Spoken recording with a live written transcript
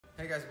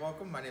Hey guys,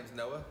 welcome. My name is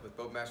Noah with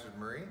Boatmasters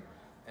Marine,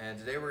 and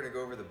today we're going to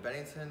go over the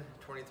Bennington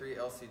 23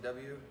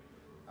 LCW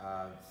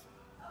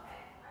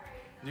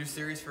new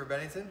series for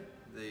Bennington,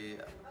 the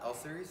L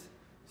series.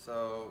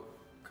 So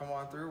come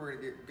on through. We're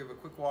going to give a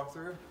quick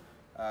walkthrough.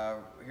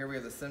 Here we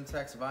have the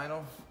Simtex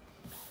vinyl.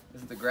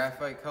 This is the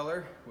graphite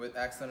color with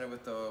accented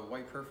with the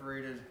white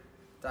perforated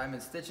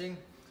diamond stitching.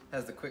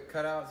 Has the quick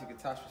cutouts. You can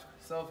attach your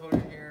cell phone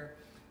in here,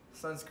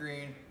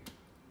 sunscreen,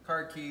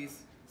 card keys,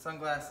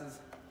 sunglasses.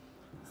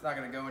 It's not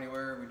going to go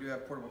anywhere. We do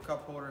have portable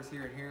cup holders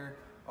here and here.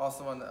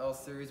 Also on the L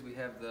series, we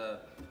have the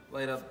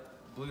light up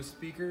blue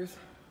speakers.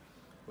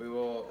 We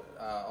will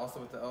also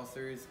with the L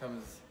series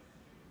comes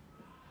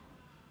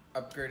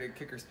upgraded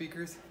kicker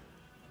speakers.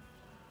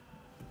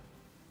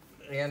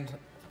 And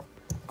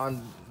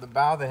on the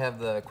bow, they have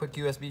the quick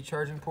USB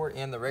charging port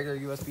and the regular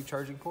USB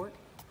charging port.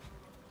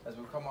 As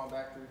we come on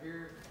back through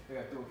here, we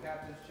have dual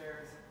captain's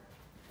chairs.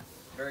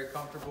 Very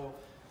comfortable.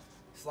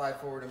 Slide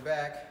forward and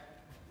back.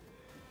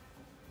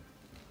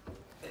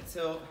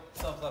 Tilt,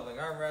 self-leveling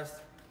armrest.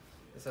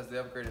 This has the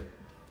upgraded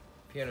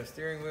piano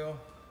steering wheel.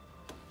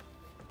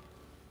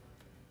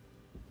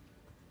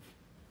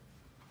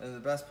 And the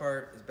best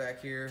part is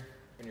back here,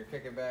 when you're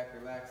kicking back,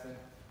 relaxing.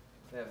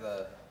 They have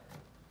the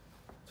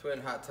twin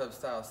hot tub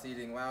style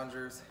seating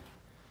loungers.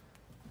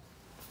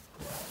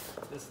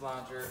 This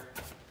lounger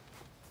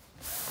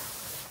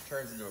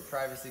turns into a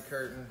privacy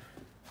curtain.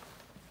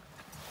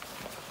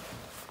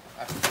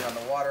 After being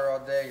on the water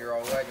all day, you're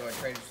all wet, you want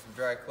to change some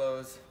dry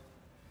clothes.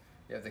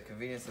 You have the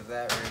convenience of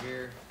that right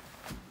here.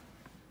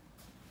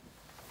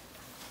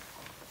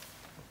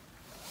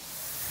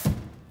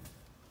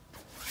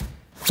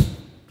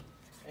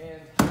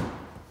 And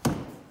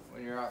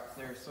when you're out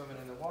there swimming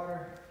in the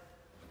water,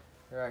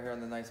 you're out here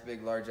on the nice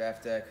big large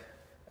aft deck.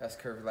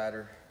 S-curve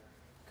ladder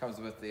comes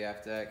with the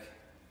aft deck.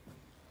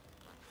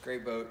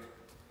 Great boat.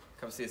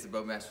 Come see us at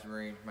Boatmasters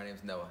Marine. My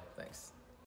name's Noah. Thanks.